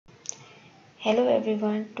Hello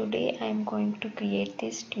everyone, today I am going to create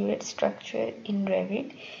this turret structure in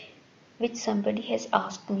Revit which somebody has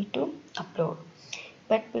asked me to upload.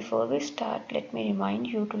 But before we start, let me remind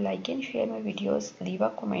you to like and share my videos, leave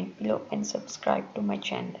a comment below and subscribe to my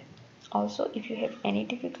channel. Also, if you have any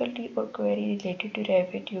difficulty or query related to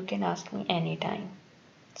Revit, you can ask me anytime.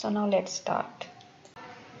 So now let's start.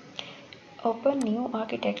 Open new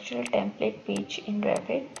architectural template page in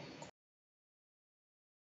Revit.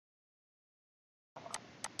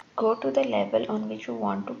 Go to the level on which you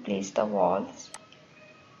want to place the walls.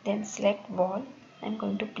 Then select wall. I'm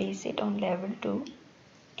going to place it on level 2.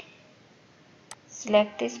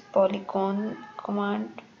 Select this polygon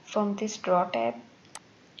command from this draw tab.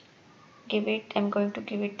 I'm going to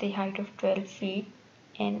give it the height of 12 feet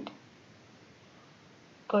and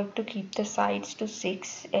going to keep the sides to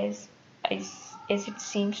 6 as it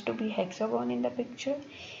seems to be hexagon in the picture,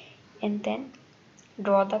 and then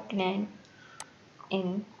draw the plan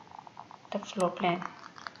in the floor plan.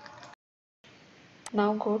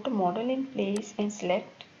 Now go to model in place and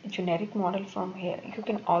select generic model from here. You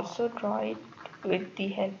can also draw it with the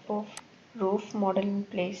help of roof model in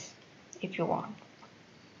place if you want,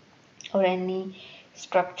 or any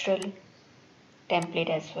structural template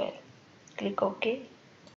as well. Click OK.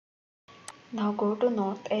 Now go to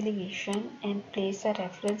north elevation and place a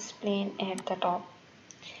reference plane at the top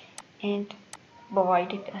and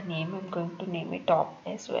provide it a name. I'm going to name it top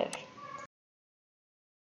as well.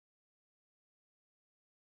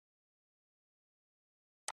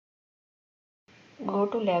 Go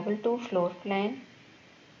to level 2 floor plan,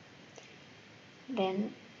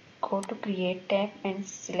 then go to create tab and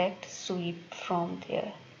select sweep from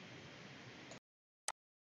there.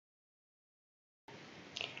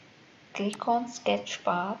 Click on sketch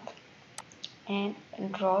path and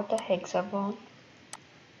draw the hexagon,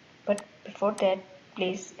 but before that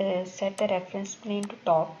set the reference plane to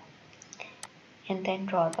top and then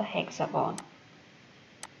draw the hexagon.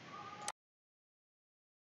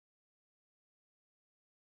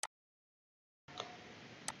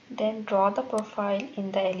 Then draw the profile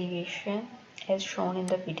in the elevation as shown in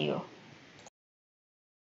the video.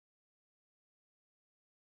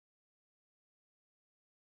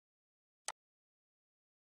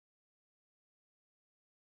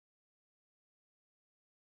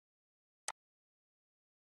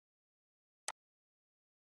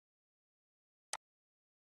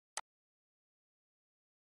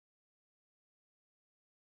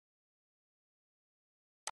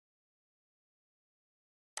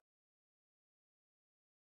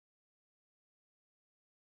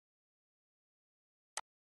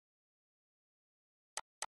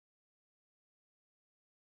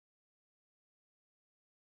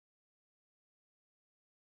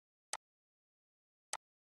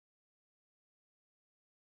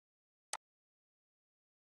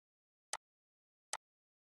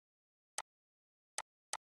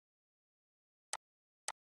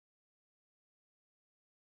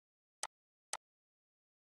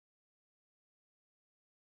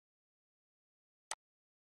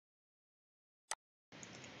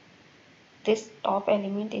 This top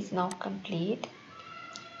element is now complete.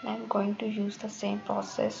 I'm going to use the same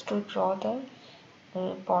process to draw the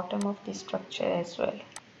bottom of the structure as well.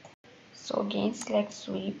 So again select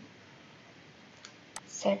sweep,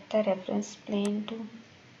 set the reference plane to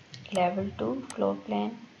level 2 floor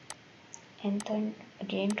plan and then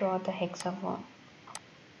again draw the hexagon.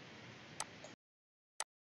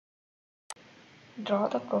 Draw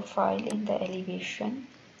the profile in the elevation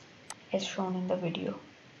as shown in the video.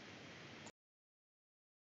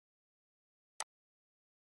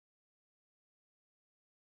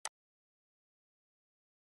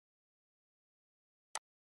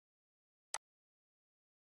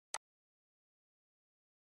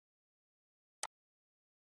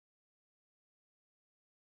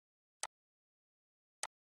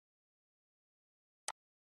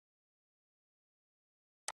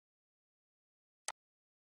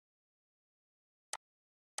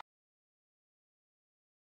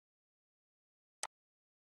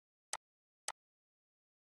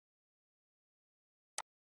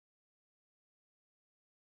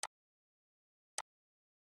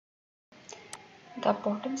 The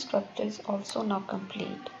bottom structure is also now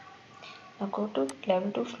complete. Now go to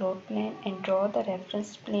level 2 floor plan and draw the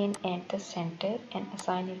reference plane at the center and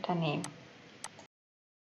assign it a name.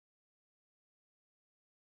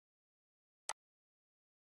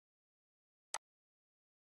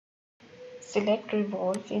 Select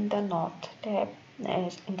revolve in the north tab.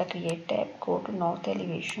 In the create tab, go to north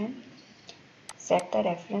elevation, set the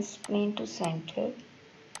reference plane to center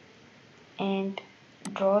and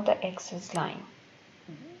draw the axis line.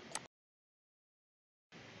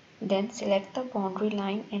 Then select the boundary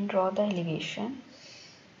line and draw the elevation.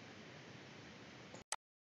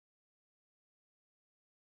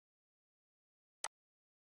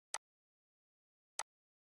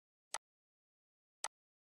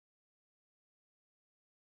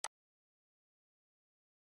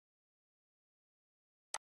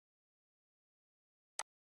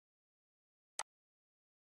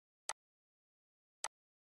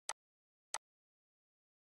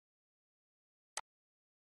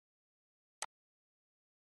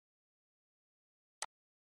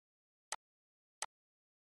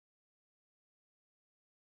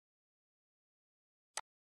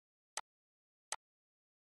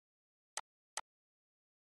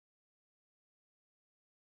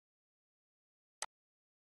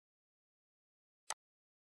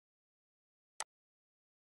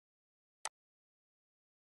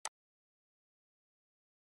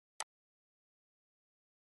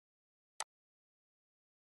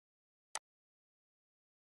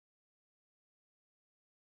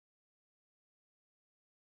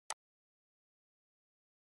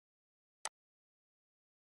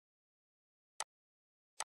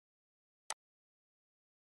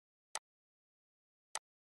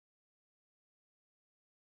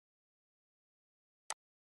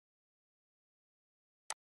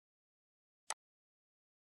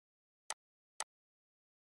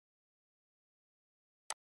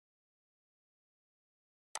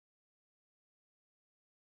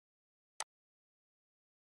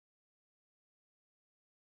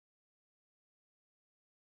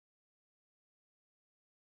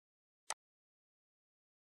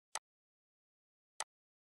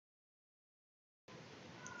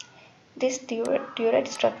 This turret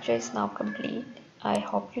structure is now complete. I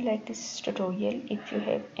hope you like this tutorial. If you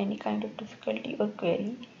have any kind of difficulty or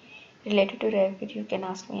query related to Revit, you can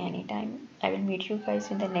ask me anytime. I will meet you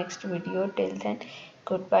guys in the next video. Till then,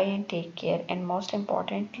 goodbye and take care. And most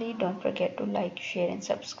importantly, don't forget to like, share and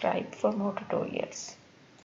subscribe for more tutorials.